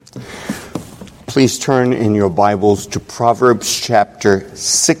Please turn in your Bibles to Proverbs chapter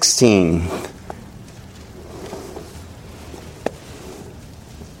 16.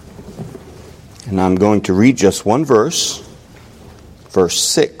 And I'm going to read just one verse, verse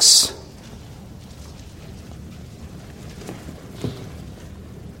 6.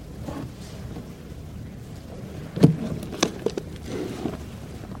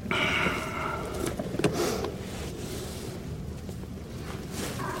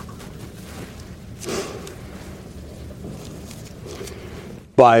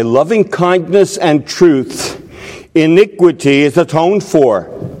 By loving kindness and truth, iniquity is atoned for,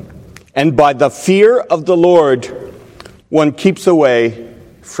 and by the fear of the Lord, one keeps away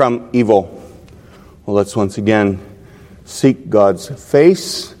from evil. Well, let's once again seek God's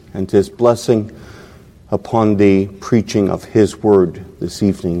face and His blessing upon the preaching of His word this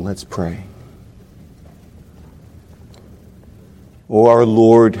evening. Let's pray. O our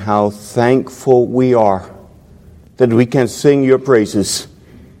Lord, how thankful we are that we can sing your praises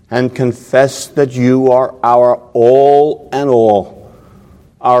and confess that you are our all and all,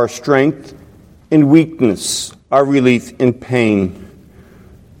 our strength in weakness, our relief in pain.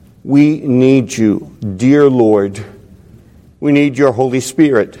 We need you, dear Lord. We need your Holy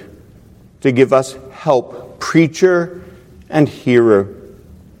Spirit to give us help, preacher and hearer.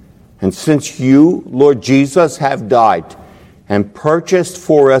 And since you, Lord Jesus, have died and purchased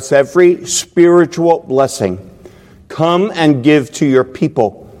for us every spiritual blessing, come and give to your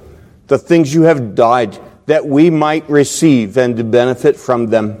people the things you have died, that we might receive and benefit from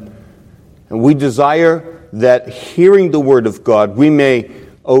them. And we desire that hearing the word of God, we may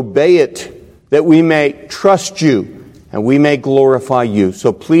obey it, that we may trust you, and we may glorify you.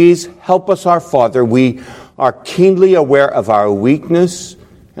 So please help us, our Father. We are keenly aware of our weakness,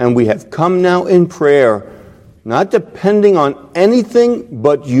 and we have come now in prayer, not depending on anything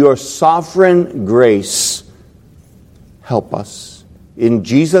but your sovereign grace. Help us. In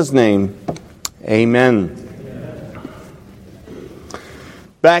Jesus' name, amen.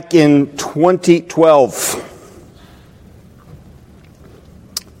 Back in 2012,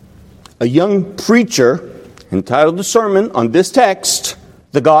 a young preacher entitled a sermon on this text,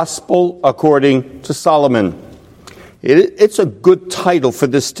 The Gospel According to Solomon. It's a good title for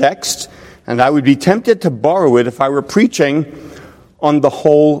this text, and I would be tempted to borrow it if I were preaching on the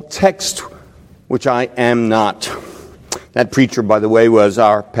whole text, which I am not. That preacher, by the way, was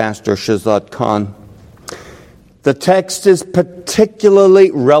our pastor, Shazad Khan. The text is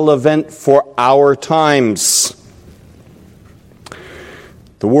particularly relevant for our times.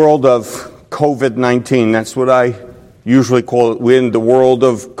 The world of COVID-19, that's what I usually call it. We're in the world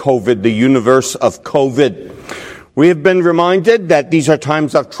of COVID, the universe of COVID. We have been reminded that these are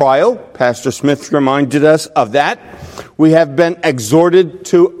times of trial. Pastor Smith reminded us of that. We have been exhorted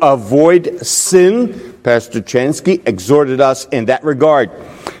to avoid sin. Pastor Chansky exhorted us in that regard.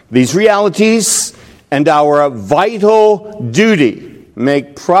 These realities and our vital duty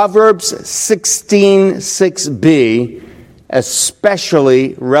make Proverbs 16:6b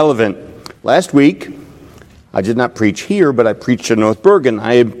especially relevant. Last week, I did not preach here, but I preached in North Bergen.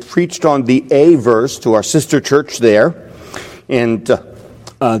 I had preached on the A verse to our sister church there. And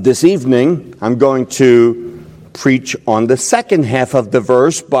this evening, I'm going to preach on the second half of the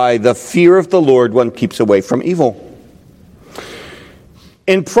verse, by the fear of the Lord, one keeps away from evil.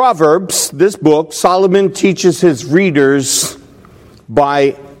 In Proverbs, this book, Solomon teaches his readers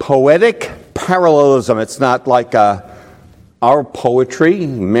by poetic parallelism. It's not like our poetry.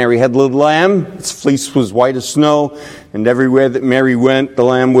 Mary had a little lamb, its fleece was white as snow, and everywhere that Mary went, the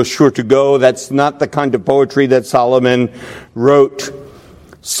lamb was sure to go. That's not the kind of poetry that Solomon wrote.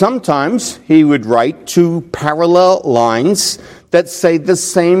 Sometimes he would write two parallel lines that say the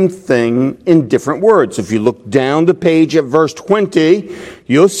same thing in different words. If you look down the page at verse 20,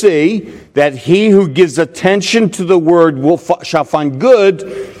 you'll see that he who gives attention to the word shall find good,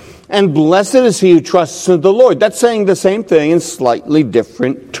 and blessed is he who trusts in the Lord. That's saying the same thing in slightly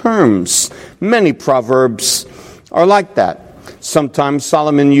different terms. Many proverbs are like that. Sometimes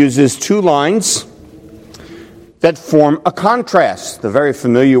Solomon uses two lines that form a contrast. The very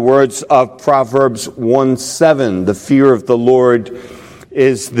familiar words of Proverbs 1:7. The fear of the Lord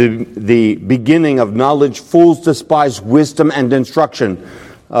is the beginning of knowledge. Fools despise wisdom and instruction.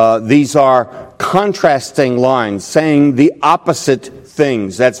 These are contrasting lines, saying the opposite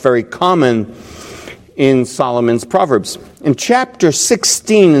things. That's very common in Solomon's Proverbs. In chapter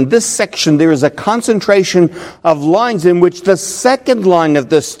 16, in this section, there is a concentration of lines in which the second line of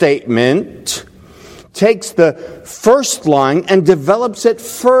the statement takes the first line and develops it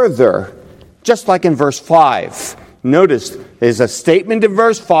further, just like in verse 5. Notice, is a statement in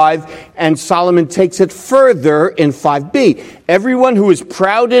verse 5, and Solomon takes it further in 5b. Everyone who is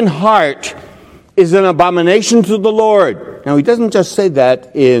proud in heart is an abomination to the Lord. Now, he doesn't just say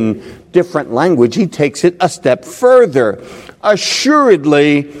that in different language. He takes it a step further.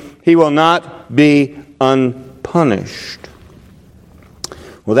 Assuredly, he will not be unpunished.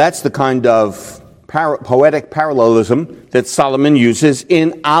 Well, that's the kind of poetic parallelism that Solomon uses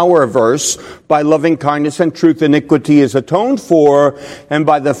in our verse. By loving kindness and truth, iniquity is atoned for, and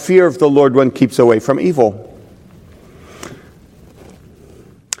by the fear of the Lord one keeps away from evil.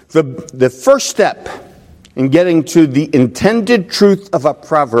 The first step in getting to the intended truth of a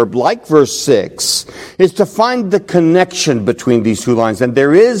proverb, like verse 6, is to find the connection between these two lines. And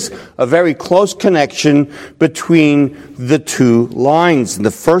there is a very close connection between the two lines. And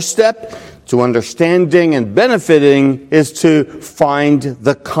the first step to understanding and benefiting is to find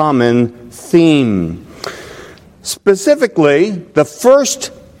the common theme. Specifically, the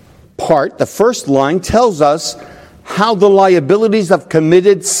first part, the first line, tells us how the liabilities of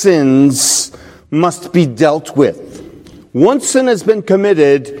committed sins must be dealt with. Once sin has been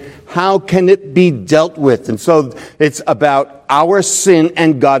committed, how can it be dealt with? And so it's about our sin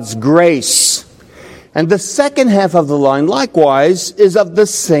and God's grace. And the second half of the line, likewise, is of the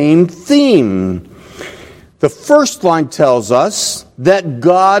same theme. The first line tells us that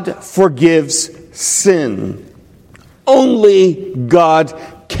God forgives sin. Only God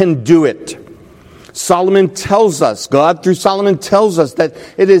can do it. Solomon tells us, God through Solomon tells us that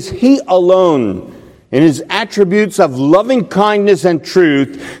it is He alone, in His attributes of loving kindness and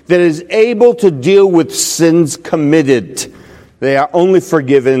truth, that is able to deal with sins committed. They are only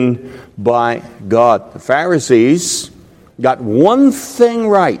forgiven by God. The Pharisees got one thing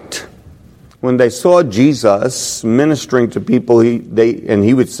right when they saw Jesus ministering to people, and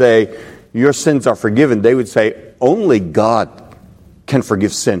He would say, "Your sins are forgiven." They would say, "Only God can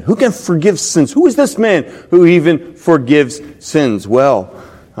forgive sin. Who can forgive sins? Who is this man who even forgives sins?" Well,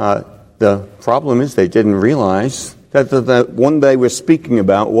 the problem is they didn't realize that the one they were speaking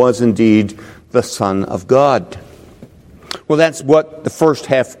about was indeed the Son of God. Well, that's what the first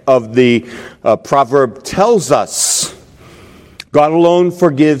half of the proverb tells us. God alone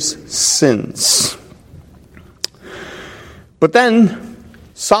forgives sins. But then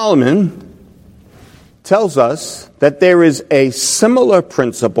Solomon tells us that there is a similar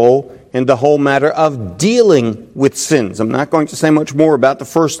principle in the whole matter of dealing with sins. I'm not going to say much more about the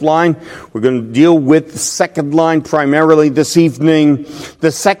first line. We're going to deal with the second line primarily this evening.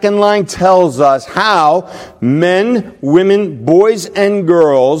 The second line tells us how men, women, boys, and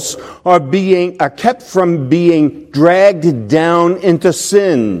girls are kept from being dragged down into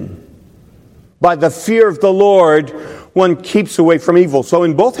sin. By the fear of the Lord, one keeps away from evil. So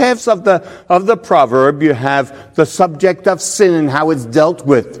in both halves of the proverb, you have the subject of sin and how it's dealt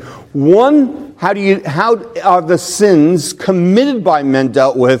with. One, how are the sins committed by men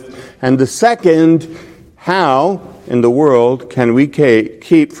dealt with? And the second, how in the world can we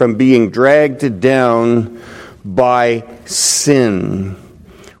keep from being dragged down by sin?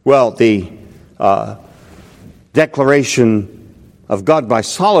 Well, the declaration of God by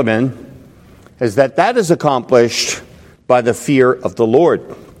Solomon is that is accomplished by the fear of the Lord.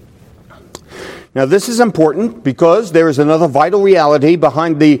 Now, this is important because there is another vital reality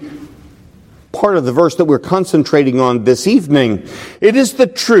behind the part of the verse that we're concentrating on this evening. It is the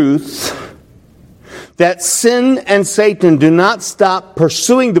truth that sin and Satan do not stop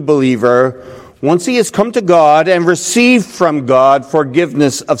pursuing the believer once he has come to God and received from God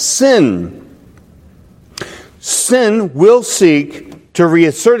forgiveness of sin. Sin will seek to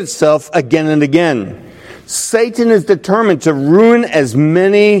reassert itself again and again. Satan is determined to ruin as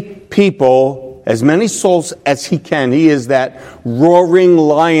many people, as many souls as he can. He is that roaring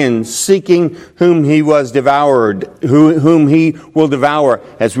lion seeking whom he was devoured, whom he will devour,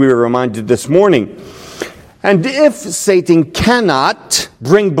 as we were reminded this morning. And if Satan cannot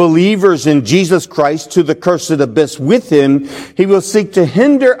bring believers in Jesus Christ to the cursed abyss with him, he will seek to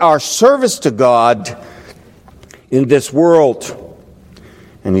hinder our service to God in this world.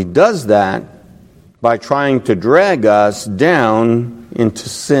 And he does that by trying to drag us down into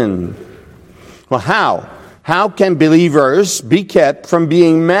sin. Well, how? How can believers be kept from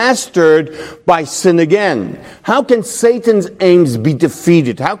being mastered by sin again? How can Satan's aims be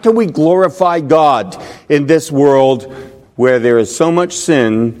defeated? How can we glorify God in this world where there is so much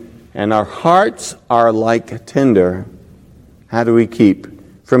sin and our hearts are like tinder? How do we keep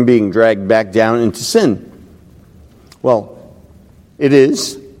from being dragged back down into sin? Well, it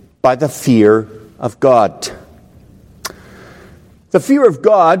is by the fear of God. The fear of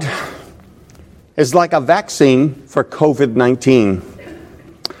God is like a vaccine for COVID-19.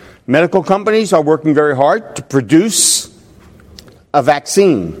 Medical companies are working very hard to produce a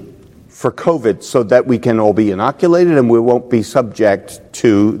vaccine for COVID so that we can all be inoculated and we won't be subject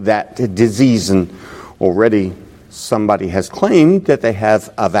to that disease. And already somebody has claimed that they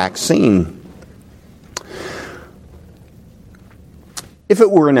have a vaccine. If it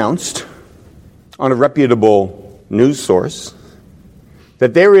were announced on a reputable news source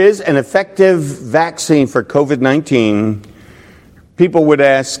that there is an effective vaccine for COVID-19, people would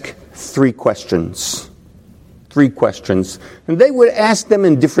ask three questions. And they would ask them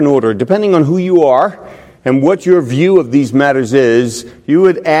in different order. Depending on who you are and what your view of these matters is, you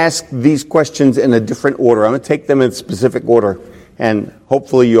would ask these questions in a different order. I'm going to take them in specific order, and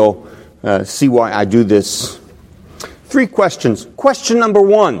hopefully you'll see why I do this. Three questions. Question number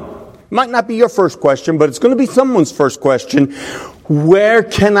one. Might not be your first question, but it's going to be someone's first question. Where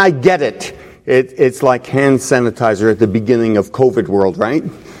can I get it? It's like hand sanitizer at the beginning of COVID world, right?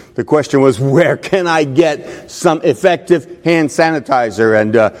 The question was, where can I get some effective hand sanitizer?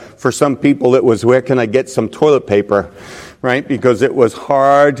 And for some people, it was, where can I get some toilet paper, right? Because it was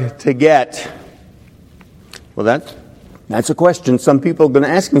hard to get. Well, that's a question some people are going to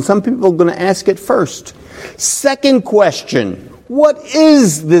ask, and some people are going to ask it first. Second question, what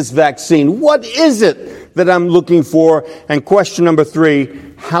is this vaccine? What is it that I'm looking for? And question number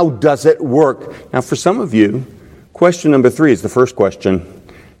three, how does it work? Now, for some of you, question number three is the first question.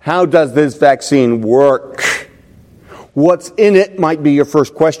 How does this vaccine work? What's in it might be your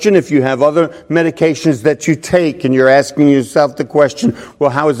first question. If you have other medications that you take and you're asking yourself the question, well,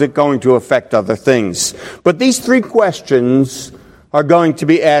 how is it going to affect other things? But these three questions are going to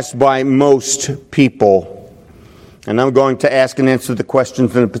be asked by most people. And I'm going to ask and answer the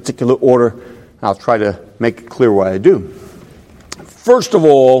questions in a particular order. I'll try to make it clear why I do. First of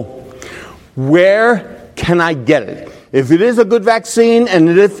all, where can I get it? If it is a good vaccine and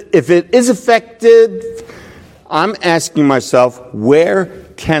if it is effective, I'm asking myself, where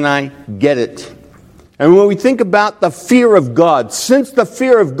can I get it? And when we think about the fear of God, since the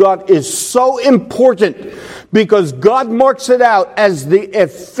fear of God is so important, because God marks it out as the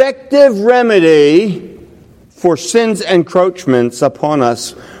effective remedy for sin's encroachments upon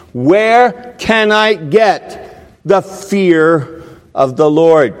us, where can I get the fear of the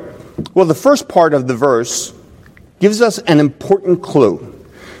Lord? Well, the first part of the verse gives us an important clue.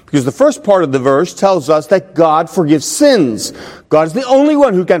 Because the first part of the verse tells us that God forgives sins. God is the only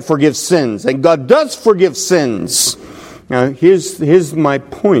one who can forgive sins, and God does forgive sins. Now, here's my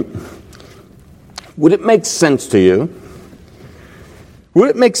point. Would it make sense to you? Would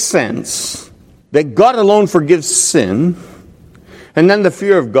it make sense that God alone forgives sin, and then the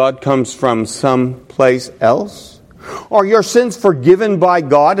fear of God comes from someplace else? Are your sins forgiven by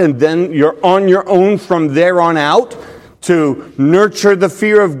God, and then you're on your own from there on out to nurture the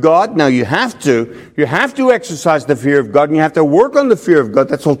fear of God? Now you have to exercise the fear of God, and you have to work on the fear of God.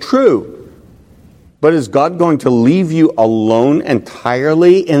 That's all true. But is God going to leave you alone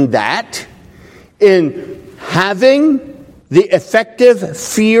entirely in that? In having the effective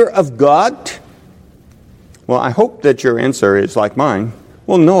fear of God? Well, I hope that your answer is like mine.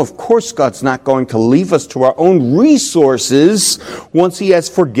 Well, no, of course God's not going to leave us to our own resources once He has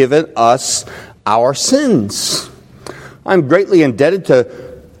forgiven us our sins. I'm greatly indebted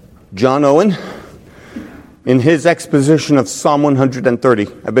to John Owen in his exposition of Psalm 130.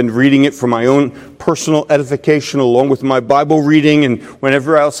 I've been reading it for my own personal edification along with my Bible reading and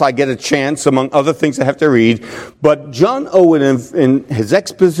whenever else I get a chance, among other things I have to read. But John Owen, in his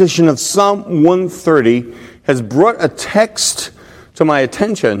exposition of Psalm 130, has brought a text to my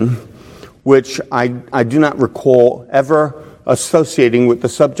attention which I do not recall ever associating with the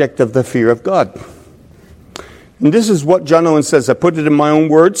subject of the fear of God. And this is what John Owen says. I put it in my own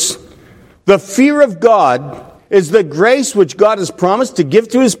words. The fear of God is the grace which God has promised to give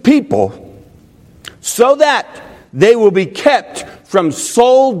to His people so that they will be kept from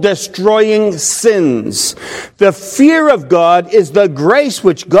soul-destroying sins. The fear of God is the grace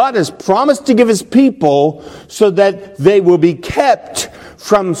which God has promised to give His people so that they will be kept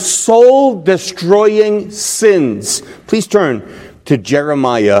from soul-destroying sins. Please turn to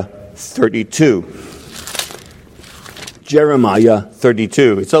Jeremiah 32. Jeremiah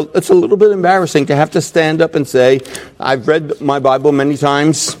 32. It's a little bit embarrassing to have to stand up and say, I've read my Bible many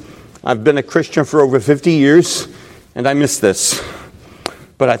times. I've been a Christian for over 50 years, and I miss this.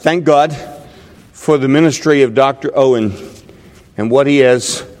 But I thank God for the ministry of Dr. Owen and what he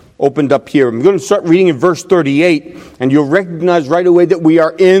has opened up here. I'm going to start reading in verse 38, and you'll recognize right away that we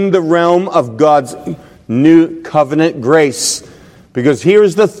are in the realm of God's new covenant grace. Because here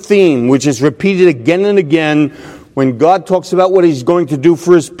is the theme, which is repeated again and again when God talks about what he's going to do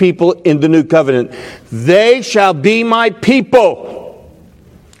for his people in the new covenant. They shall be my people,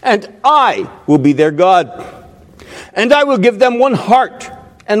 and I will be their God. And I will give them one heart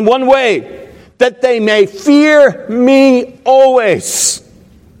and one way, that they may fear me always,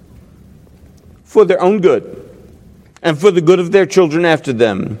 for their own good and for the good of their children after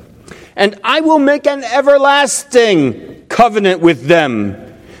them. And I will make an everlasting covenant with them,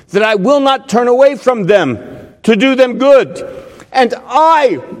 that I will not turn away from them to do them good. And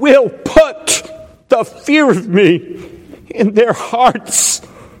I will put the fear of me in their hearts,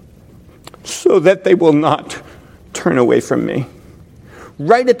 so that they will not turn away from me.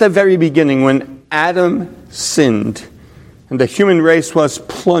 Right at the very beginning, when Adam sinned and the human race was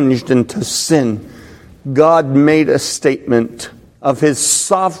plunged into sin, God made a statement of his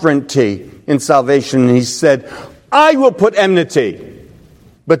sovereignty in salvation. And he said, I will put enmity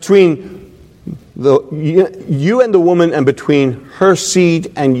between you and the woman, and between her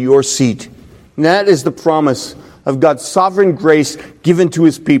seed and your seed. And that is the promise of God's sovereign grace given to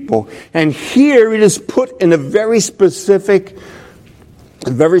his people. And here it is put in a very specific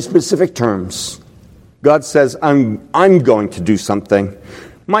terms. God says, I'm going to do something.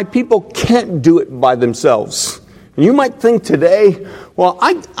 My people can't do it by themselves. And you might think today, well,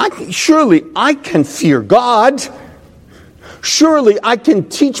 surely I can fear God. Surely I can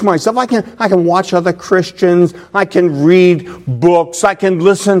teach myself. I can watch other Christians. I can read books. I can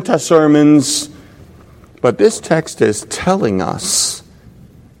listen to sermons. But this text is telling us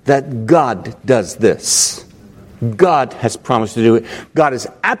that God does this. God has promised to do it. God is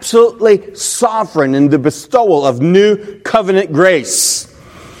absolutely sovereign in the bestowal of new covenant grace.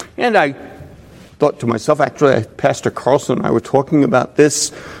 And I thought to myself, actually, Pastor Carlson and I were talking about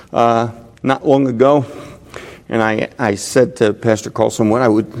this not long ago. And I said to Pastor Carlson, what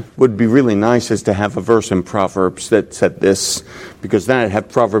would be really nice is to have a verse in Proverbs that said this, because then I'd have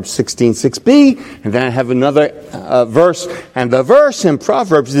Proverbs 16:6b, and then I'd have another verse. And the verse in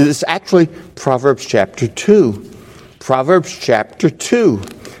Proverbs is actually Proverbs chapter 2. Proverbs chapter 2.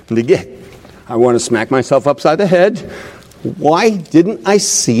 And again, I want to smack myself upside the head. Why didn't I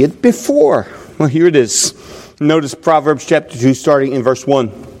see it before? Well, here it is. Notice Proverbs chapter 2, starting in verse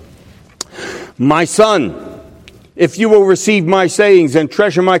 1. My son, if you will receive my sayings and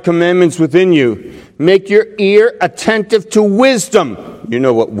treasure my commandments within you, make your ear attentive to wisdom. You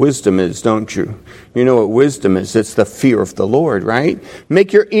know what wisdom is, don't you? You know what wisdom is. It's the fear of the Lord, right?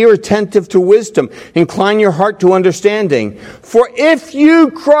 Make your ear attentive to wisdom. Incline your heart to understanding. For if you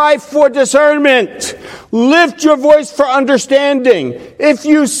cry for discernment, lift your voice for understanding. If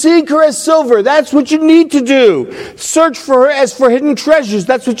you seek her as silver, that's what you need to do. Search for her as for hidden treasures.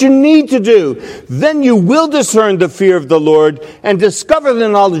 That's what you need to do. Then you will discern the fear of the Lord and discover the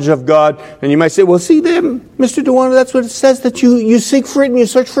knowledge of God. And you might say, well, see there, Mr. DeJuana, that's what it says, that you seek for it and you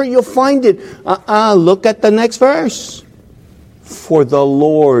search for it, you'll find it. Look at the next verse. For the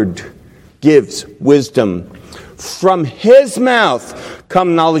Lord gives wisdom. From his mouth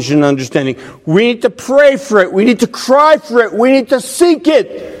come knowledge and understanding. We need to pray for it. We need to cry for it. We need to seek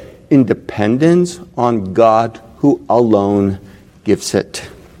it in dependence on God, who alone gives it.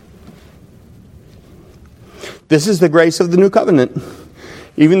 This is the grace of the new covenant.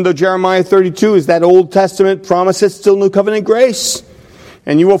 Even though Jeremiah 32 is that Old Testament promise, it's still new covenant grace.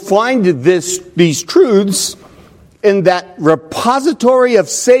 And you will find these truths in that repository of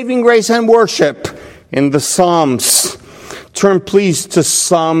saving grace and worship in the Psalms. Turn please to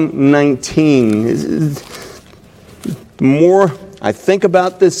Psalm 19. The more I think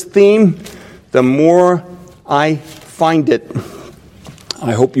about this theme, the more I find it.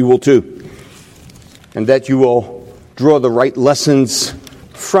 I hope you will too. And that you will draw the right lessons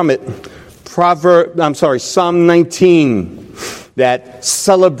from it. Psalm 19. That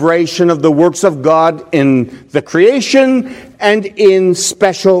celebration of the works of God in the creation and in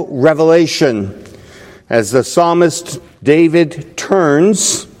special revelation. As the psalmist David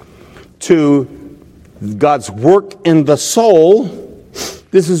turns to God's work in the soul,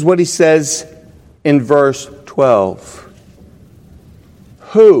 this is what he says in verse 12.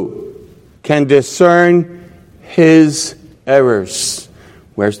 Who can discern his errors?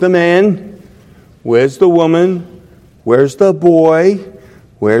 Where's the man? Where's the woman? Where's the boy?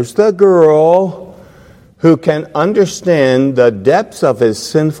 Where's the girl who can understand the depths of his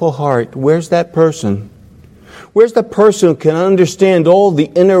sinful heart? Where's that person? Where's the person who can understand all the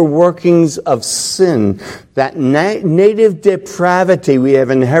inner workings of sin, that native depravity we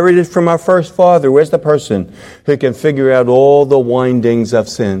have inherited from our first father? Where's the person who can figure out all the windings of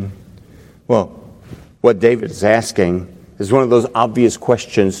sin? Well, what David is asking is one of those obvious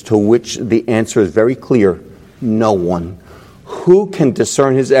questions to which the answer is very clear. No one. Who can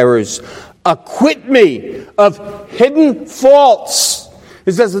discern his errors? Acquit me of hidden faults.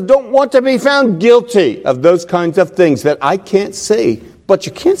 He says, I don't want to be found guilty of those kinds of things that I can't see, but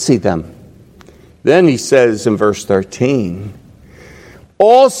you can't see them. Then he says in verse 13,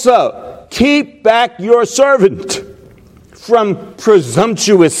 also keep back your servant from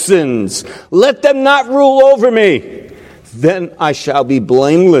presumptuous sins. Let them not rule over me. Then I shall be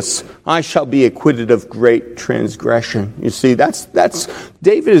blameless. I shall be acquitted of great transgression. You see, that's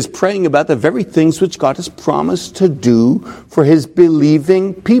David is praying about the very things which God has promised to do for his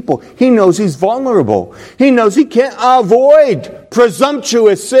believing people. He knows he's vulnerable. He knows he can't avoid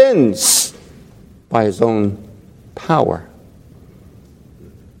presumptuous sins by his own power.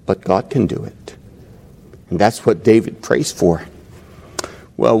 But God can do it. And that's what David prays for.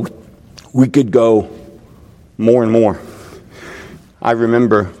 Well, we could go more and more. I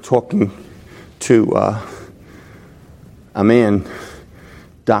remember talking to a man,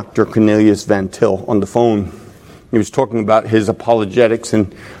 Dr. Cornelius Van Til, on the phone. He was talking about his apologetics,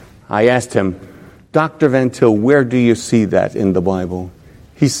 and I asked him, Dr. Van Til, where do you see that in the Bible?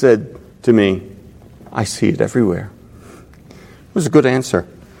 He said to me, I see it everywhere. It was a good answer.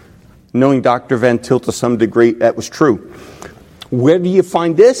 Knowing Dr. Van Til to some degree, that was true. Where do you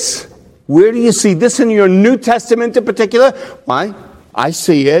find this? Where do you see this in your New Testament in particular? Why? I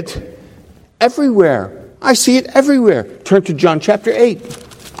see it everywhere. I see it everywhere. Turn to John chapter 8.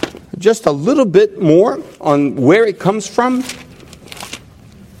 Just a little bit more on where it comes from.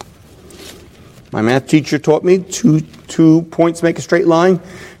 My math teacher taught me two points make a straight line,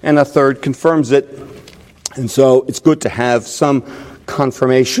 and a third confirms it. And so it's good to have some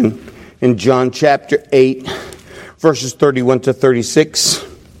confirmation in John chapter 8, verses 31 to 36.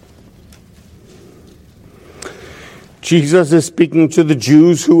 Jesus is speaking to the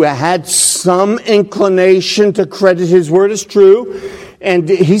Jews who had some inclination to credit his word as true. And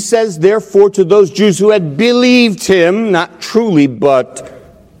he says, therefore, to those Jews who had believed him, not truly, but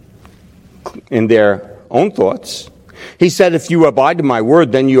in their own thoughts, he said, if you abide in my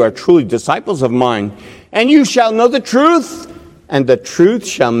word, then you are truly disciples of mine. And you shall know the truth, and the truth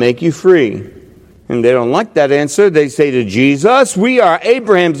shall make you free. And they don't like that answer. They say to Jesus, we are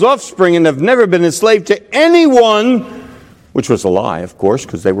Abraham's offspring and have never been enslaved to anyone, which was a lie, of course,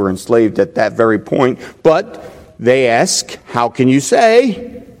 because they were enslaved at that very point. But they ask, how can you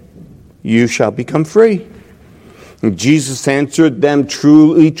say, you shall become free? And Jesus answered them,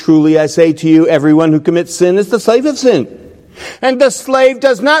 truly, truly, I say to you, everyone who commits sin is the slave of sin. And the slave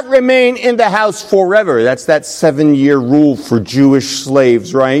does not remain in the house forever. That's that 7-year rule for Jewish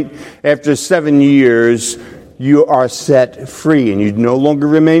slaves, right? After 7 years, you are set free, and you no longer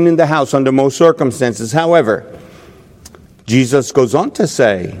remain in the house under most circumstances. However, Jesus goes on to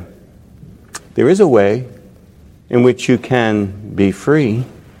say, there is a way in which you can be free.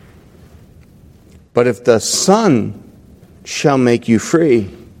 But if the Son shall make you free,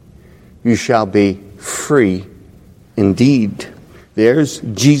 you shall be free indeed. There's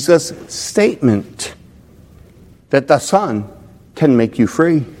Jesus' statement that the Son can make you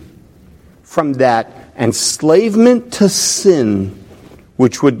free from that enslavement to sin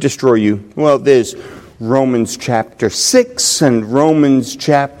which would destroy you. Well, there's Romans chapter 6 and Romans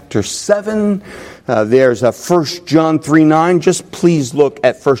chapter 7. There's a 1 John 3:9. Just please look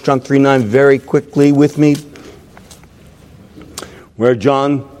at 1 John 3:9 very quickly with me, where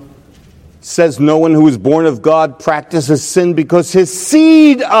John says no one who is born of God practices sin because his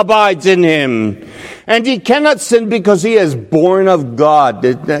seed abides in him. And he cannot sin because he is born of God.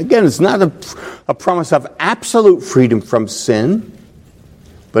 Again, it's not a promise of absolute freedom from sin,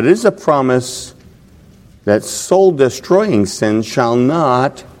 but it is a promise that soul-destroying sin shall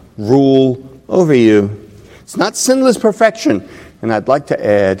not rule over you. It's not sinless perfection. And I'd like to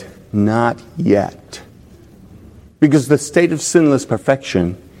add, not yet. Because the state of sinless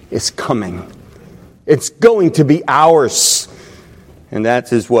perfection is coming. It's going to be ours. And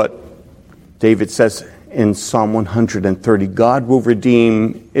that is what David says in Psalm 130. God will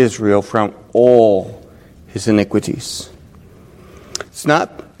redeem Israel from all his iniquities. It's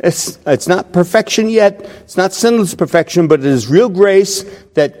not perfection yet. It's not sinless perfection, but it is real grace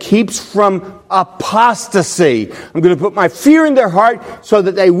that keeps from apostasy. I'm going to put my fear in their heart so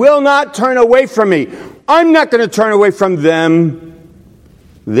that they will not turn away from me. I'm not going to turn away from them.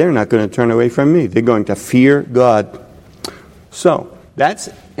 They're not going to turn away from me. They're going to fear God. So, that's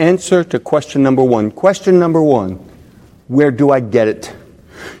answer to question number one. Question number one, where do I get it?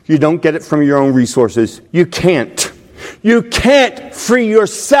 You don't get it from your own resources. You can't. You can't free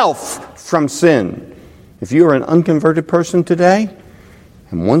yourself from sin. If you are an unconverted person today,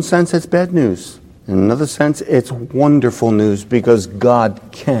 in one sense it's bad news. In another sense, it's wonderful news because God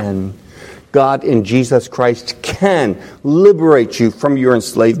in Jesus Christ can liberate you from your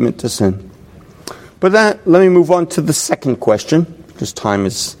enslavement to sin. But let me move on to the second question, because time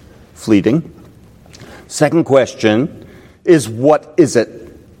is fleeting. Second question is, what is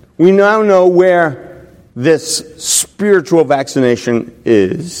it? We now know where this spiritual vaccination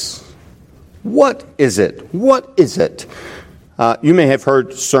is. What is it? What is it? You may have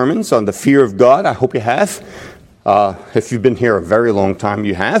heard sermons on the fear of God. I hope you have. If you've been here a very long time,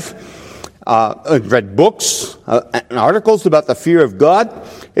 you have. Read books and articles about the fear of God.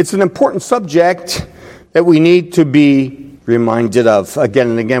 It's an important subject that we need to be reminded of again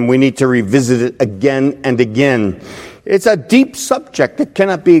and again. We need to revisit it again and again. It's a deep subject that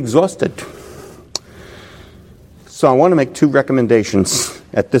cannot be exhausted. So I want to make two recommendations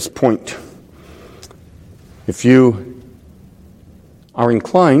at this point. If you are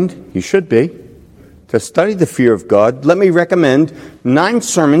inclined, you should be, to study the fear of God, let me recommend 9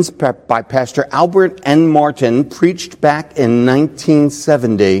 sermons by Pastor Albert N. Martin, preached back in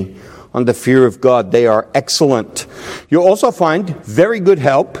 1970 on the fear of God. They are excellent. You'll also find very good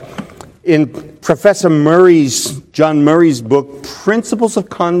help in Professor John Murray's book, Principles of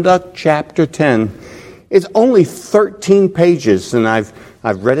Conduct, Chapter 10. It's only 13 pages, and I've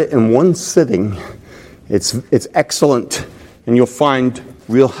read it in one sitting. It's excellent. And you'll find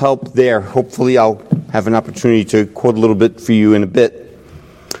real help there. Hopefully I'll have an opportunity to quote a little bit for you in a bit.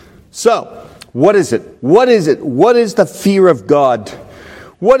 So, what is it? What is it? What is the fear of God?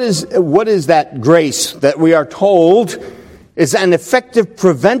 What is that grace that we are told is an effective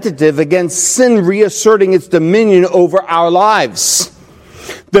preventative against sin reasserting its dominion over our lives?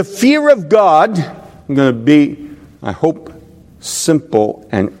 The fear of God, I'm going to be, I hope, simple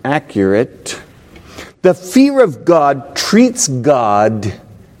and accurate. The fear of God treats God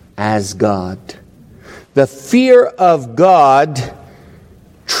as God. The fear of God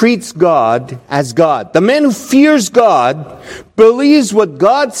treats God as God. The man who fears God believes what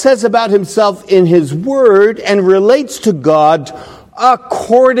God says about himself in his word and relates to God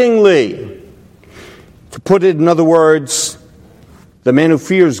accordingly. To put it in other words, the man who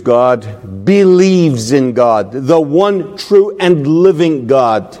fears God believes in God, the one true and living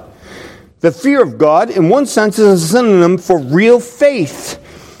God. The fear of God, in one sense, is a synonym for real faith.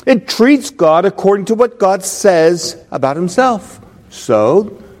 It treats God according to what God says about himself.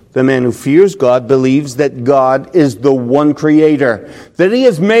 So, the man who fears God believes that God is the one creator, that he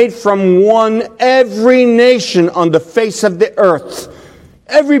has made from one every nation on the face of the earth.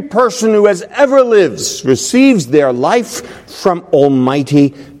 Every person who has ever lived receives their life from Almighty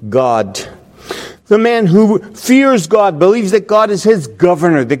God. The man who fears God believes that God is his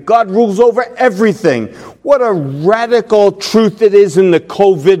governor, that God rules over everything. What a radical truth it is in the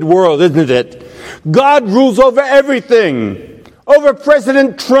COVID world, isn't it? God rules over everything. Over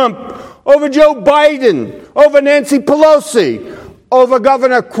President Trump, over Joe Biden, over Nancy Pelosi, over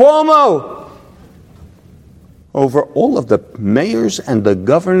Governor Cuomo, over all of the mayors and the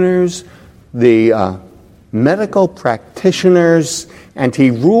governors, the medical practitioners, and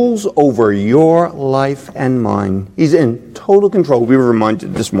he rules over your life and mine. He's in total control. We were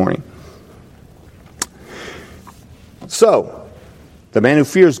reminded this morning. So, the man who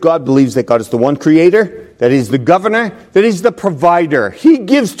fears God believes that God is the one creator, that he's the governor, that he's the provider. He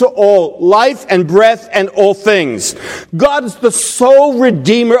gives to all life and breath and all things. God is the sole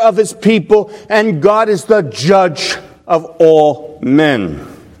redeemer of his people, and God is the judge of all men.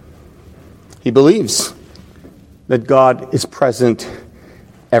 He believes that God is present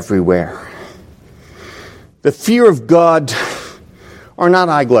everywhere. The fear of God are not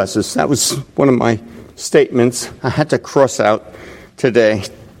eyeglasses. That was one of my statements I had to cross out today.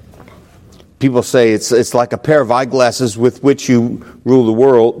 People say it's like a pair of eyeglasses with which you rule the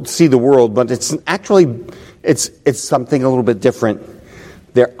world, see the world, but it's actually it's something a little bit different.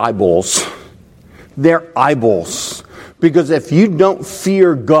 They're eyeballs. They're eyeballs. Because if you don't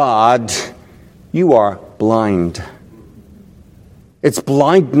fear God, you are blind. It's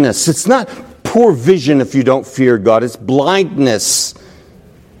blindness. It's not poor vision if you don't fear God. It's blindness.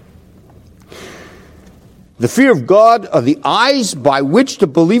 The fear of God are the eyes by which the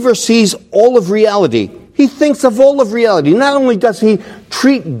believer sees all of reality. He thinks of all of reality. Not only does he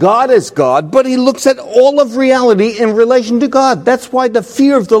treat God as God, but he looks at all of reality in relation to God. That's why the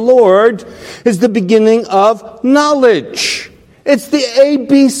fear of the Lord is the beginning of knowledge. It's the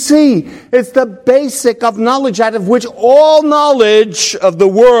ABC. It's the basic of knowledge out of which all knowledge of the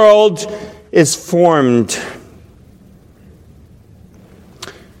world is formed.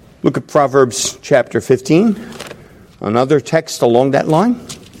 Look at Proverbs chapter 15, another text along that line.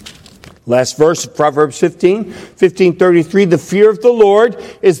 Last verse of Proverbs 15:33, the fear of the Lord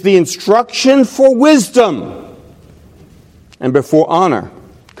is the instruction for wisdom, and before honor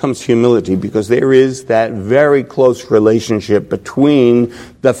comes humility, because there is that very close relationship between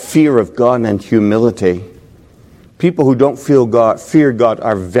the fear of God and humility. People who don't fear God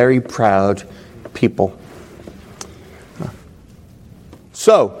are very proud people.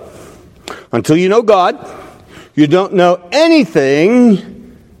 So, until you know God, you don't know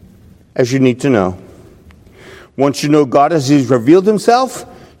anything as you need to know. Once you know God as He's revealed Himself,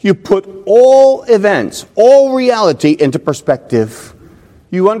 you put all events, all reality into perspective.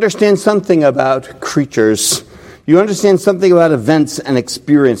 You understand something about creatures. You understand something about events and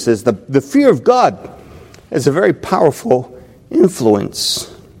experiences. The fear of God is a very powerful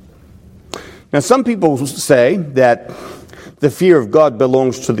influence. Now, some people say that the fear of God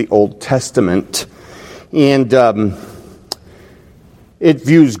belongs to the Old Testament, and it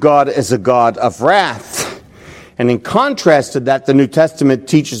views God as a God of wrath. And in contrast to that, the New Testament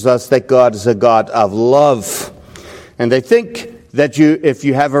teaches us that God is a God of love. And they think that if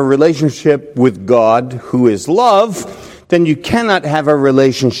you have a relationship with God who is love, then you cannot have a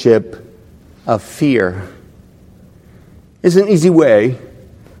relationship of fear. It's an easy way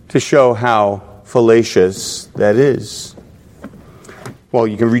to show how fallacious that is. Well,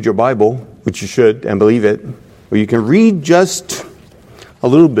 you can read your Bible, which you should, and believe it, or you can read just a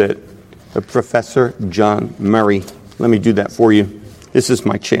little bit of Professor John Murray. Let me do that for you. This is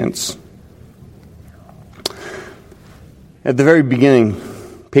my chance. At the very beginning,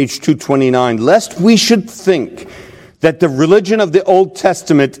 page 229, lest we should think that the religion of the Old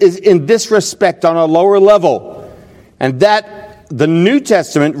Testament is in this respect on a lower level, and that the New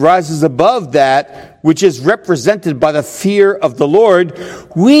Testament rises above that which is represented by the fear of the Lord,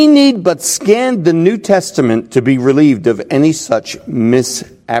 we need but scan the New Testament to be relieved of any such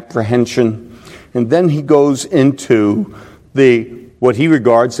misapprehension. And then he goes into what he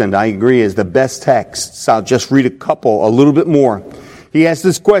regards, and I agree, as the best texts. I'll just read a little bit more. He asks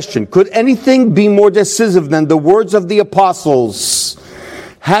this question: could anything be more decisive than the words of the apostles?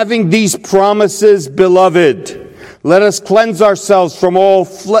 Having these promises, beloved, let us cleanse ourselves from all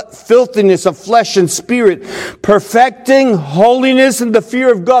filthiness of flesh and spirit, perfecting holiness in the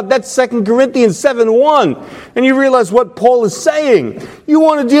fear of God. That's 2 Corinthians 7:1. And you realize what Paul is saying. You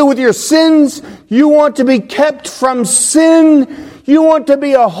want to deal with your sins. You want to be kept from sin. You want to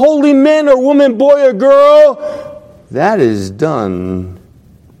be a holy man or woman, boy or girl. That is done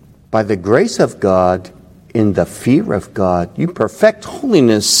by the grace of God in the fear of God. You perfect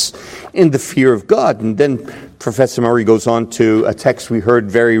holiness in the fear of God. And then Professor Murray goes on to a text we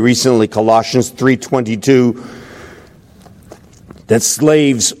heard very recently, Colossians 3:22, that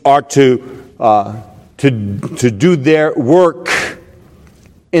slaves are to do their work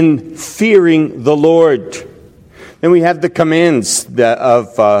in fearing the Lord. Then we have the commands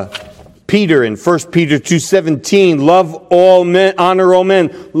of Peter in 1 Peter 2:17, love all men, honor all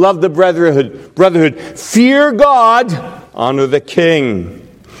men, love the brotherhood, fear God, honor the king.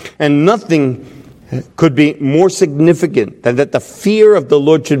 And nothing could be more significant than that the fear of the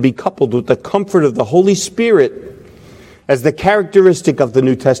Lord should be coupled with the comfort of the Holy Spirit as the characteristic of the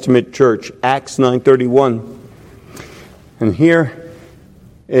New Testament church, Acts 9:31. And here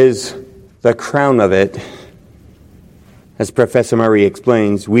is the crown of it. As Professor Murray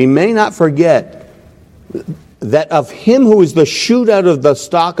explains, we may not forget that of him who is the shoot out of the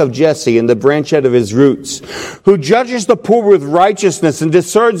stock of Jesse and the branch out of his roots, who judges the poor with righteousness and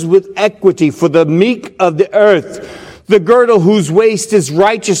discerns with equity for the meek of the earth, the girdle whose waist is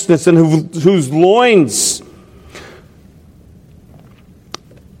righteousness and whose loins,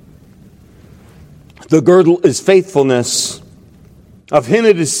 the girdle is faithfulness. Of him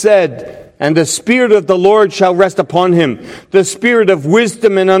it is said, and the Spirit of the Lord shall rest upon him, the Spirit of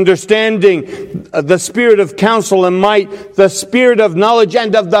wisdom and understanding, the Spirit of counsel and might, the Spirit of knowledge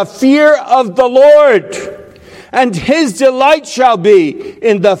and of the fear of the Lord. And his delight shall be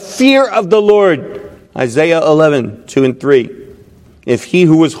in the fear of the Lord. Isaiah 11:2-3. If he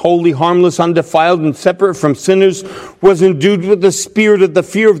who was holy, harmless, undefiled, and separate from sinners was endued with the spirit of the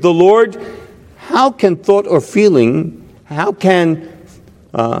fear of the Lord, how can thought or feeling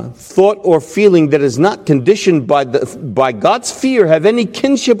that is not conditioned by God's fear have any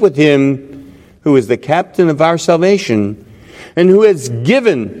kinship with him who is the captain of our salvation and who has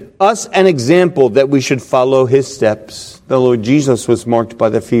given us an example that we should follow his steps? The Lord Jesus was marked by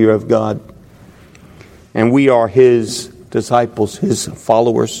the fear of God, and we are his disciples, his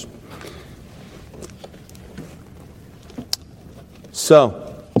followers. So,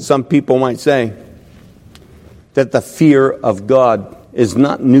 Some people might say that the fear of God is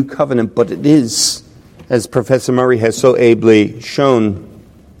not New Covenant, but it is, as Professor Murray has so ably shown.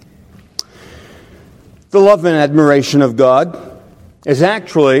 The love and admiration of God is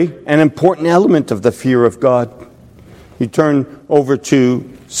actually an important element of the fear of God. You turn over to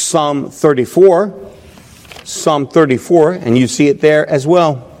Psalm 34, and you see it there as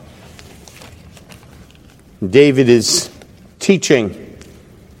well. David is teaching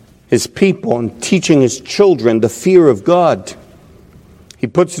his people and teaching his children the fear of God. He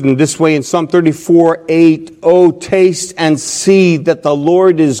puts it in this way in Psalm 34:8, "Oh, taste and see that the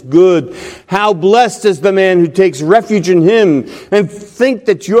Lord is good. How blessed is the man who takes refuge in him." And think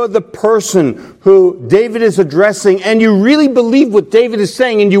that you're the person who David is addressing, and you really believe what David is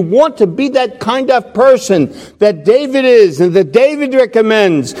saying, and you want to be that kind of person that David is and that David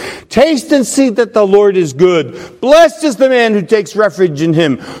recommends. Taste and see that the Lord is good. Blessed is the man who takes refuge in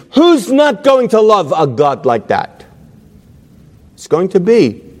him. Who's not going to love a God like that? It's going to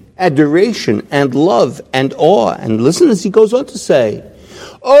be adoration and love and awe. And listen as he goes on to say,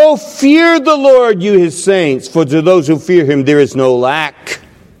 "Oh, fear the Lord, you his saints, for to those who fear him there is no lack.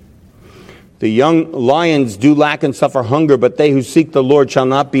 The young lions do lack and suffer hunger, but they who seek the Lord shall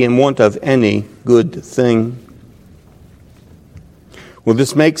not be in want of any good thing." Well,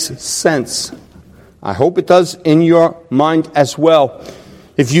 this makes sense. I hope it does in your mind as well.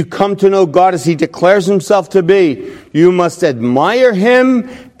 If you come to know God as he declares himself to be, you must admire him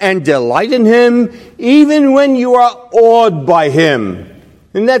and delight in him, even when you are awed by him.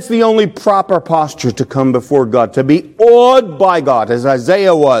 And that's the only proper posture to come before God, to be awed by God, as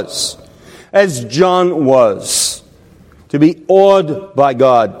Isaiah was, as John was, to be awed by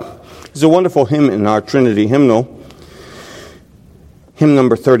God. There's a wonderful hymn in our Trinity hymnal, hymn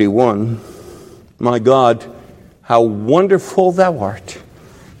number 31. "My God, how wonderful thou art.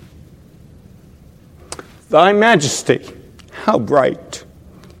 Thy majesty, how bright,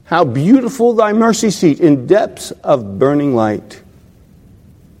 how beautiful thy mercy seat in depths of burning light.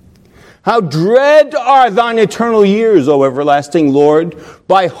 How dread are thine eternal years, O everlasting Lord,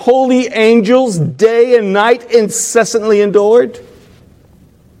 by holy angels day and night incessantly adored.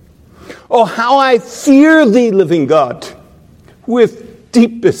 Oh, how I fear thee, living God, with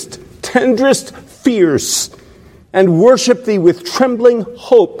deepest, tenderest fears, and worship thee with trembling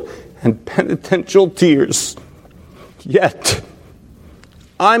hope and penitential tears. Yet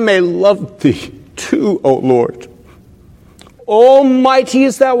I may love thee too, O Lord. Almighty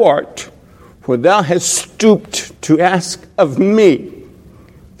as thou art, for thou hast stooped to ask of me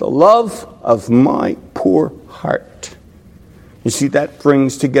the love of my poor heart." You see, that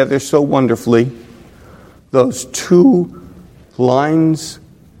brings together so wonderfully those two lines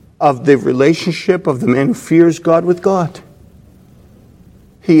of the relationship of the man who fears God with God.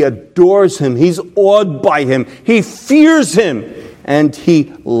 He adores him. He's awed by him. He fears him. And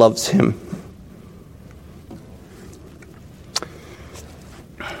he loves him.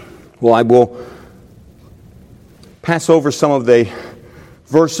 Well, I will pass over some of the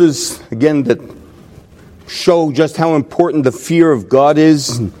verses, again, that show just how important the fear of God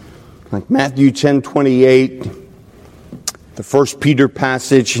is. Like Matthew 10:28, the 1 Peter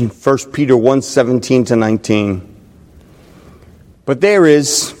passage, 1 Peter 1:17-19. But there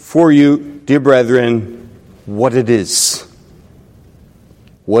is for you, dear brethren, what it is.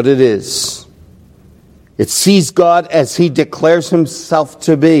 What it is. It sees God as he declares himself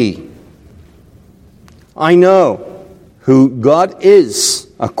to be. I know who God is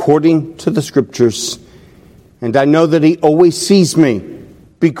according to the Scriptures, and I know that he always sees me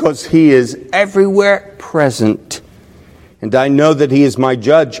because he is everywhere present. And I know that he is my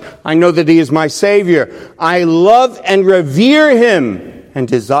judge. I know that he is my Savior. I love and revere him and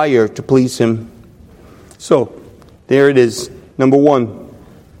desire to please him. So, there it is. Number one,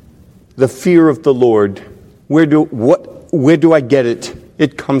 the fear of the Lord. Where do I get it?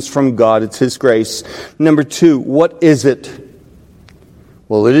 It comes from God. It's his grace. Number two, what is it?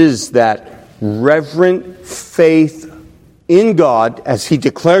 Well, it is that reverent faith in God as he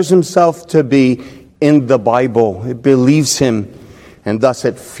declares himself to be in the Bible. It believes him, and thus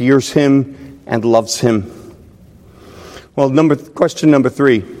it fears him and loves him. Well, question number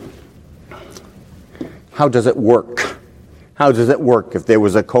three. How does it work? How does it work? If there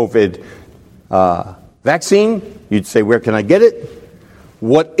was a COVID vaccine, you'd say, where can I get it?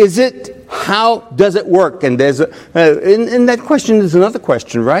 What is it? How does it work? And there's in that question is another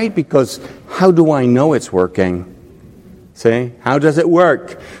question, right? Because how do I know it's working? See? How does it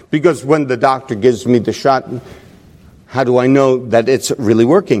work? Because when the doctor gives me the shot, how do I know that it's really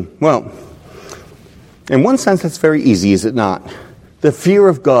working? Well, in one sense, that's very easy, is it not? The fear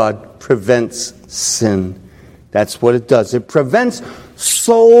of God prevents sin. That's what it does. It prevents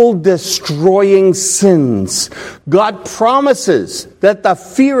soul-destroying sins. God promises that the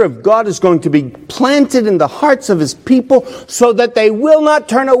fear of God is going to be planted in the hearts of His people so that they will not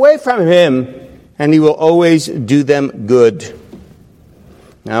turn away from Him, and He will always do them good.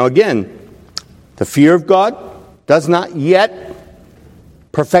 Now again, the fear of God does not yet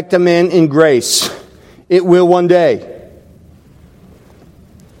perfect a man in grace. It will one day.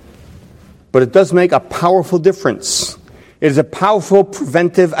 But it does make a powerful difference. It is a powerful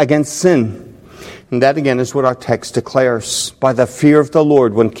preventive against sin. And that again is what our text declares. By the fear of the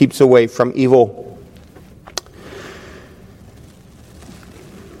Lord, one keeps away from evil.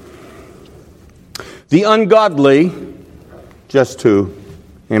 The ungodly, just to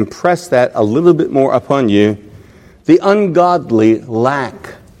impress that a little bit more upon you, the ungodly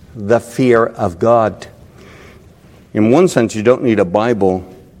lack the fear of God. In one sense, you don't need a Bible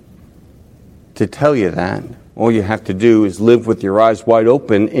to tell you that. All you have to do is live with your eyes wide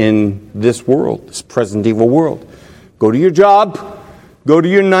open in this world, this present evil world. Go to your job, go to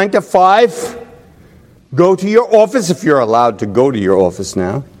your 9 to 5, go to your office if you're allowed to go to your office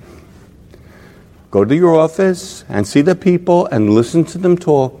now. Go to your office and see the people and listen to them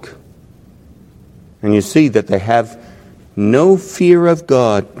talk. And you see that they have no fear of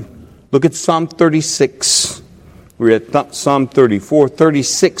God. Look at Psalm 36. We're at Psalm 34,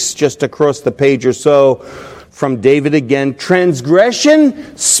 36, just across the page or so from David again.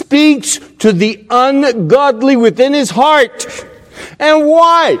 Transgression speaks to the ungodly within his heart. And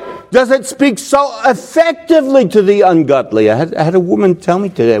why does it speak so effectively to the ungodly? I had a woman tell me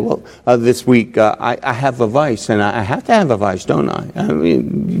today, this week, I have a vice, and I have to have a vice, don't I? I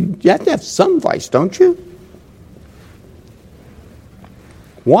mean, you have to have some vice, don't you?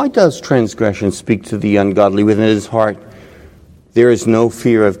 Why does transgression speak to the ungodly within his heart? There is no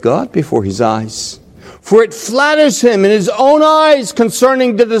fear of God before his eyes. For it flatters him in his own eyes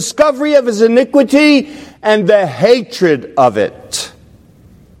concerning the discovery of his iniquity and the hatred of it.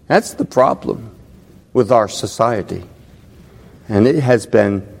 That's the problem with our society. And it has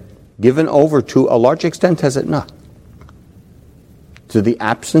been given over to a large extent, has it not? To the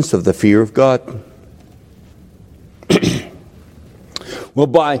absence of the fear of God. Well,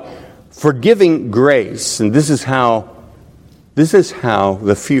 by forgiving grace, and this is how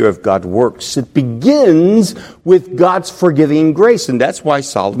the fear of God works. It begins with God's forgiving grace, and that's why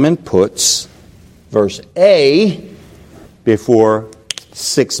Solomon puts verse A before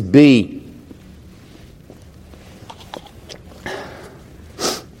 6b.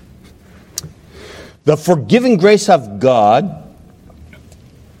 The forgiving grace of God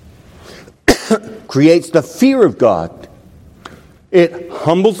creates the fear of God. It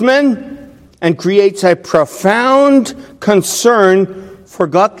humbles men and creates a profound concern for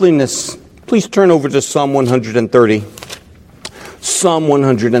godliness. Please turn over to Psalm 130. Psalm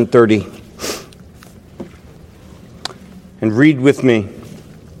 130. And read with me,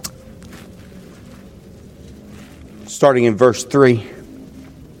 starting in verse 3.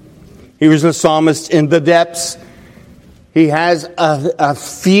 Here's the psalmist in the depths. He has a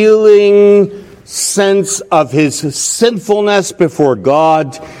feeling sense of his sinfulness before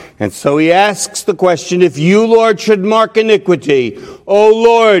God. And so he asks the question, if you, Lord, should mark iniquity, O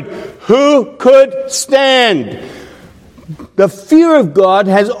Lord, who could stand? The fear of God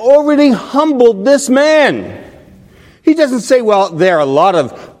has already humbled this man. He doesn't say, well, there are a lot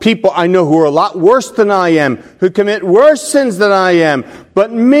of people I know who are a lot worse than I am, who commit worse sins than I am,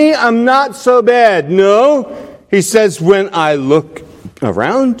 but me, I'm not so bad. No, he says, when I look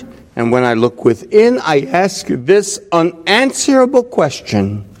around and when I look within, I ask this unanswerable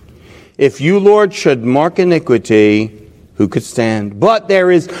question. If you, Lord, should mark iniquity, who could stand? But there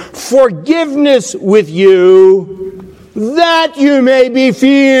is forgiveness with you, that you may be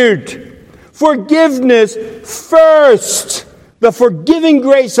feared. Forgiveness first. The forgiving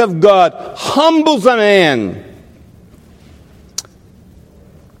grace of God humbles a man.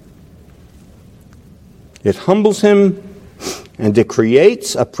 It humbles him, and it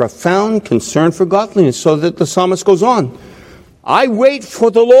creates a profound concern for godliness, so that the psalmist goes on. I wait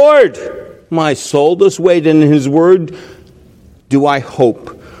for the Lord. My soul does wait, in his word do I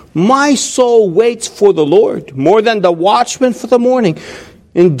hope. My soul waits for the Lord, more than the watchman for the morning.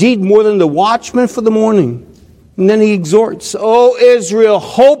 Indeed, more than the watchman for the morning. And then he exhorts, O Israel,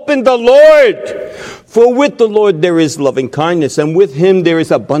 hope in the Lord. For with the Lord there is loving kindness, and with him there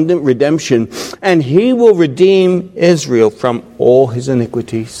is abundant redemption. And he will redeem Israel from all his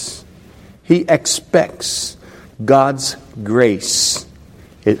iniquities. He expects God's grace.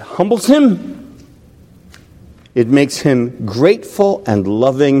 It humbles him, It makes him grateful and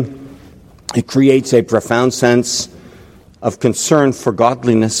loving. It creates a profound sense of concern for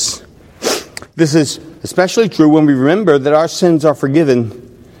godliness. This is especially true when we remember that our sins are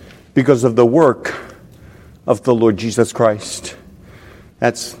forgiven because of the work of the Lord Jesus Christ.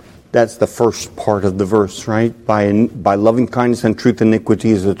 That's the first part of the verse, right? By loving kindness and truth,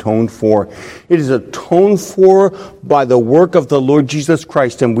 iniquity is atoned for. It is atoned for by the work of the Lord Jesus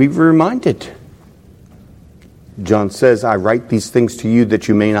Christ, and we're reminded. John says, I write these things to you that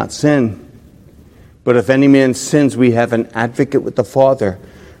you may not sin. But if any man sins, we have an advocate with the Father,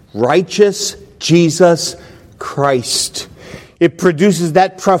 righteous Jesus Christ. It produces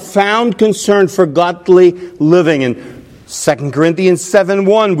that profound concern for godly living. In 2 Corinthians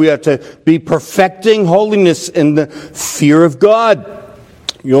 7:1, we are to be perfecting holiness in the fear of God.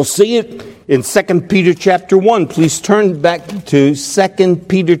 You'll see it in 2 Peter chapter 1. Please turn back to 2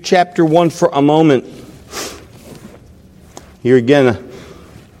 Peter chapter 1 for a moment. Here again,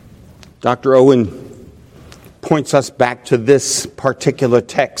 Dr. Owen points us back to this particular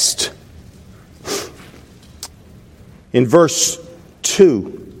text. In verse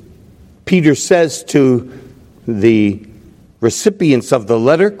 2, Peter says to the recipients of the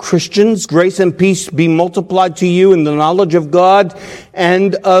letter, Christians, grace and peace be multiplied to you in the knowledge of God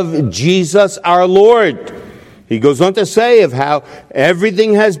and of Jesus our Lord. He goes on to say of how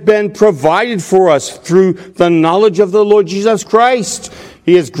everything has been provided for us through the knowledge of the Lord Jesus Christ.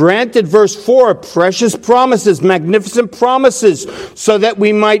 He has granted, verse 4, precious promises, magnificent promises, so that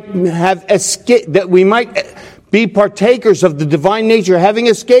we might have escaped, that we might be partakers of the divine nature, having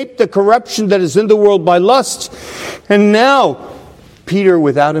escaped the corruption that is in the world by lust. And now, Peter,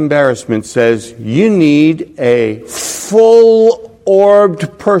 without embarrassment, says, you need a full-orbed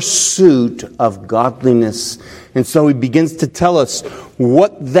pursuit of godliness. And so he begins to tell us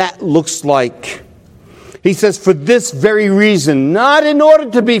what that looks like. He says, for this very reason, not in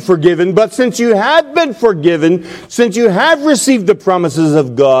order to be forgiven, but since you have been forgiven, since you have received the promises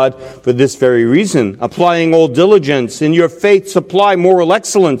of God, for this very reason, applying all diligence, in your faith supply moral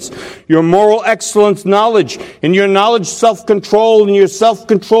excellence, your moral excellence knowledge, in your knowledge self-control, in your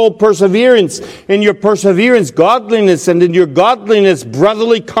self-control perseverance, in your perseverance godliness, and in your godliness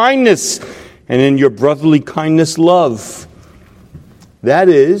brotherly kindness, and in your brotherly kindness love. That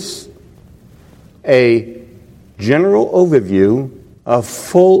is a general overview of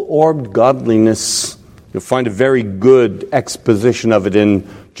full-orbed godliness. You'll find a very good exposition of it in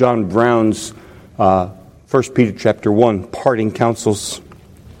John Brown's 1 Peter chapter 1, Parting Counsels.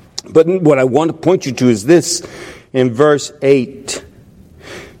 But what I want to point you to is this in verse 8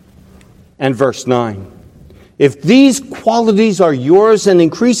 and verse 9. If these qualities are yours and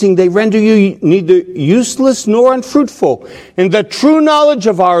increasing, they render you neither useless nor unfruitful in the true knowledge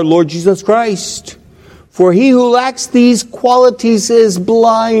of our Lord Jesus Christ. For he who lacks these qualities is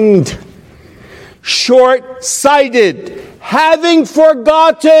blind, short-sighted, having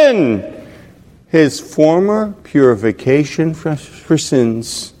forgotten his former purification for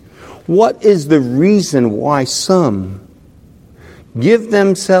sins. What is the reason why some give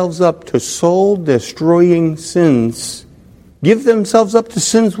themselves up to soul-destroying sins? Give themselves up to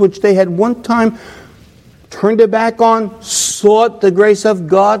sins which they had one time turned their back on, sought the grace of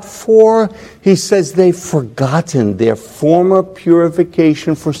God for. He says they've forgotten their former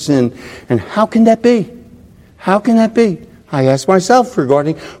purification for sin. And how can that be? How can that be? I ask myself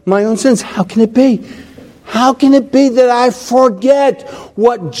regarding my own sins, how can it be? How can it be that I forget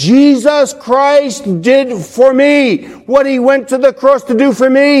what Jesus Christ did for me? What he went to the cross to do for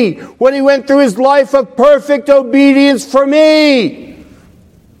me? What he went through his life of perfect obedience for me?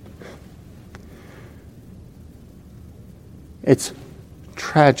 It's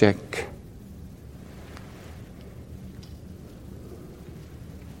tragic.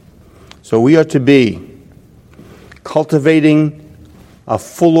 So we are to be cultivating a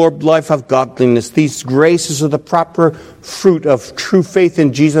full-orbed life of godliness. These graces are the proper fruit of true faith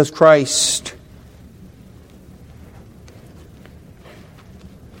in Jesus Christ.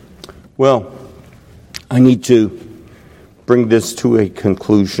 Well, I need to bring this to a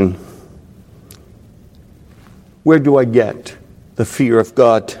conclusion. Where do I get the fear of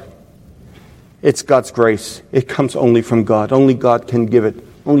God? It's God's grace. It comes only from God. Only God can give it.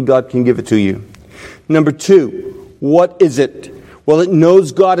 Only God can give it to you. Number two, what is it? Well, it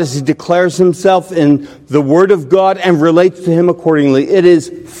knows God as he declares himself in the Word of God and relates to him accordingly. It is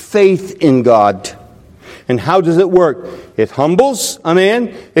faith in God. And how does it work? It humbles a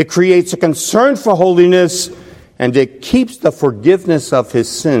man, it creates a concern for holiness, and it keeps the forgiveness of his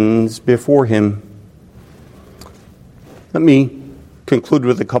sins before him. Let me conclude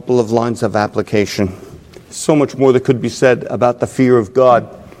with a couple of lines of application. So much more that could be said about the fear of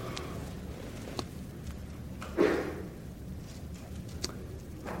God.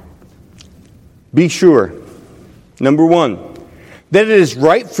 Be sure, number one, that it is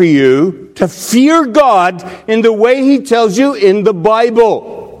right for you to fear God in the way He tells you in the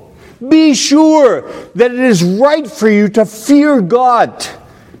Bible. Be sure that it is right for you to fear God.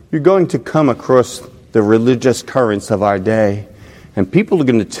 You're going to come across the religious currents of our day, and people are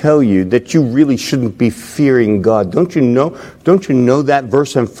going to tell you that you really shouldn't be fearing God. Don't you know that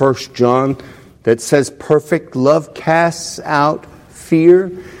verse in 1 John that says perfect love casts out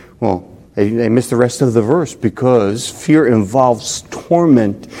fear? Well, they miss the rest of the verse because fear involves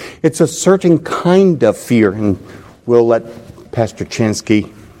torment. It's a certain kind of fear, and we'll let Pastor Chansky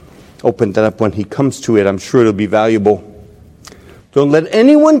open that up when he comes to it. I'm sure it'll be valuable. Don't let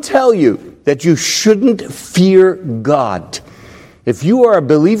anyone tell you that you shouldn't fear God. If you are a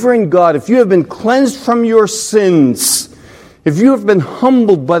believer in God, if you have been cleansed from your sins, if you have been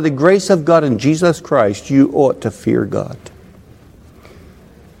humbled by the grace of God in Jesus Christ, you ought to fear God.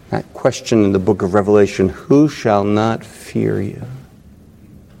 That question in the book of Revelation, who shall not fear you?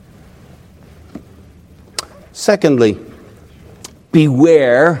 Secondly,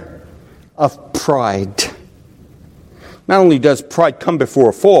 beware of pride. Not only does pride come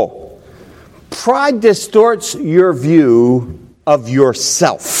before a fall, pride distorts your view of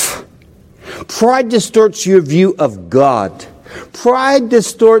yourself. Pride distorts your view of God. Pride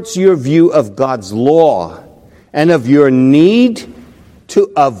distorts your view of God's law and of your need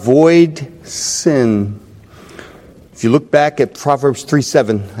to avoid sin. If you look back at Proverbs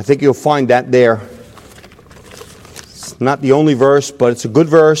 3:7, I think you'll find that there. It's not the only verse, but it's a good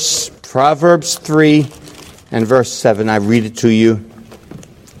verse. Proverbs 3 and verse 7. I read it to you.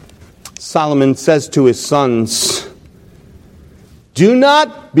 Solomon says to his sons, "Do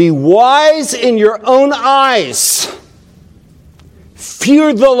not be wise in your own eyes.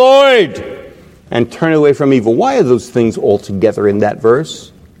 Fear the Lord and turn away from evil." Why are those things all together in that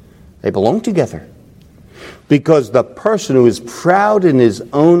verse? They belong together. Because the person who is proud in his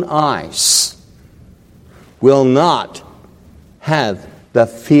own eyes will not have the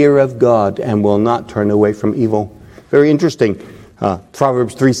fear of God and will not turn away from evil. Very interesting.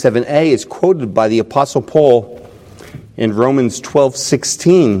 Proverbs 3:7a is quoted by the Apostle Paul in Romans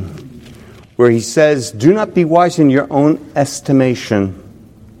 12:16, where he says, "Do not be wise in your own estimation."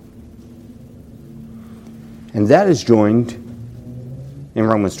 And that is joined in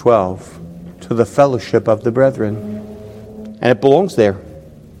Romans 12 to the fellowship of the brethren. And it belongs there.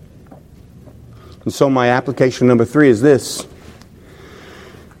 And so my application number 3 is this.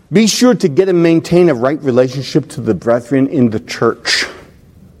 Be sure to get and maintain a right relationship to the brethren in the church.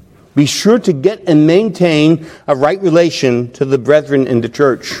 Be sure to get and maintain a right relation to the brethren in the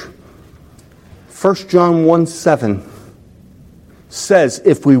church. 1 John 1:7 says,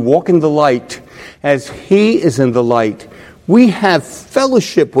 if we walk in the light as He is in the light, we have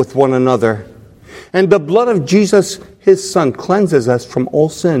fellowship with one another. And the blood of Jesus, His Son, cleanses us from all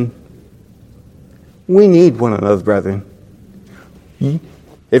sin. We need one another, brethren.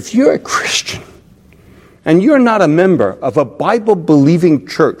 If you're a Christian and you're not a member of a Bible-believing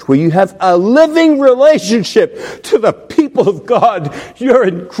church where you have a living relationship to the people of God, you're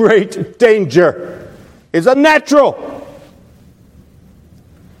in great danger. It's unnatural.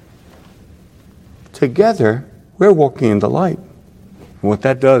 Together, we're walking in the light. And what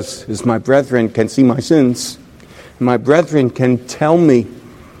that does is my brethren can see my sins. My brethren can tell me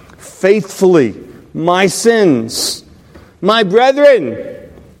faithfully my sins. My brethren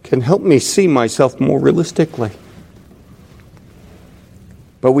can help me see myself more realistically.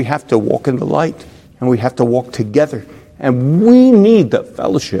 But we have to walk in the light, and we have to walk together. And we need the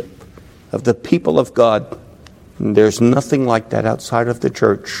fellowship of the people of God. And there's nothing like that outside of the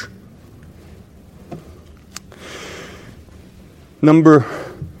church. Number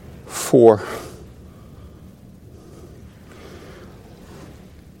 4.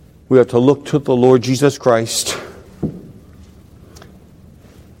 We are to look to the Lord Jesus Christ.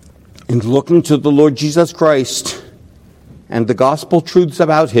 In looking to the Lord Jesus Christ and the gospel truths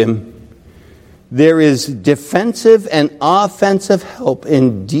about Him, there is defensive and offensive help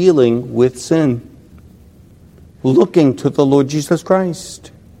in dealing with sin. Looking to the Lord Jesus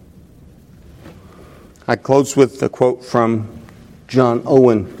Christ. I close with a quote from John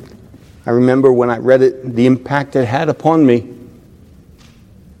Owen. I remember when I read it, the impact it had upon me.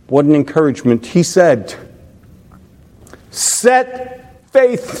 What an encouragement. He said, "Set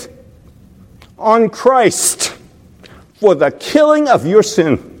faith on Christ for the killing of your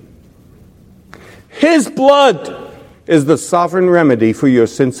sin. His blood is the sovereign remedy for your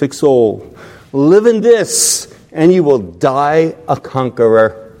sin-sick soul. Live in this, and you will die a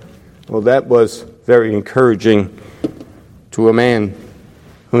conqueror. Well, that was very encouraging to a man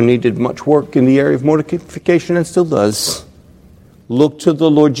who needed much work in the area of mortification and still does. Look to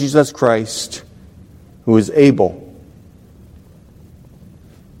the Lord Jesus Christ, who is able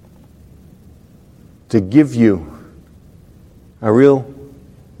to give you a real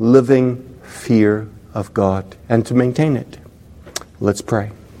living fear of God and to maintain it. Let's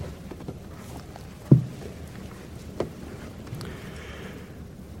pray.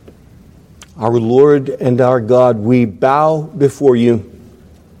 Our Lord and our God, we bow before you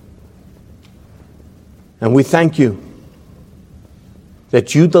and we thank you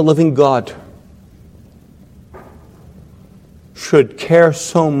that you, the living God, should care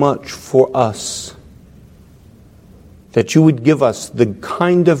so much for us, that you would give us the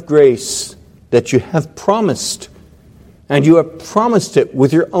kind of grace that you have promised. And you have promised it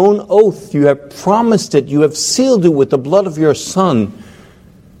with your own oath. You have promised it. You have sealed it with the blood of your Son,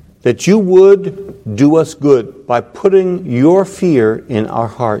 that you would do us good by putting your fear in our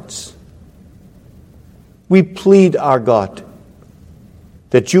hearts. We plead, our God,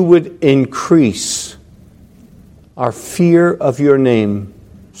 that you would increase our fear of your name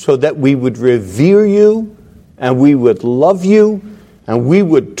so that we would revere you and we would love you and we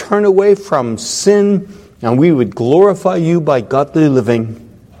would turn away from sin and we would glorify you by godly living.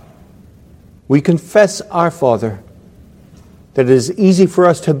 We confess, our Father, that it is easy for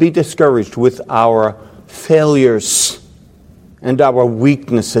us to be discouraged with our failures and our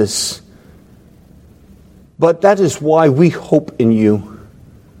weaknesses. But that is why we hope in you.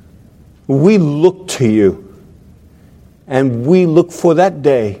 We look to you, and we look for that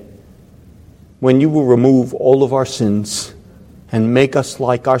day when you will remove all of our sins and make us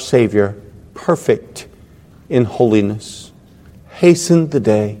like our Savior, perfect in holiness. Hasten the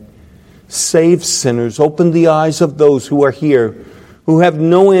day. Save sinners. Open the eyes of those who are here, who have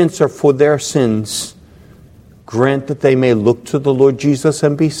no answer for their sins. Grant that they may look to the Lord Jesus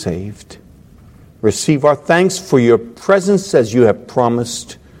and be saved. Receive our thanks for your presence as you have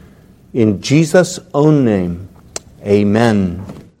promised. In Jesus' own name, amen.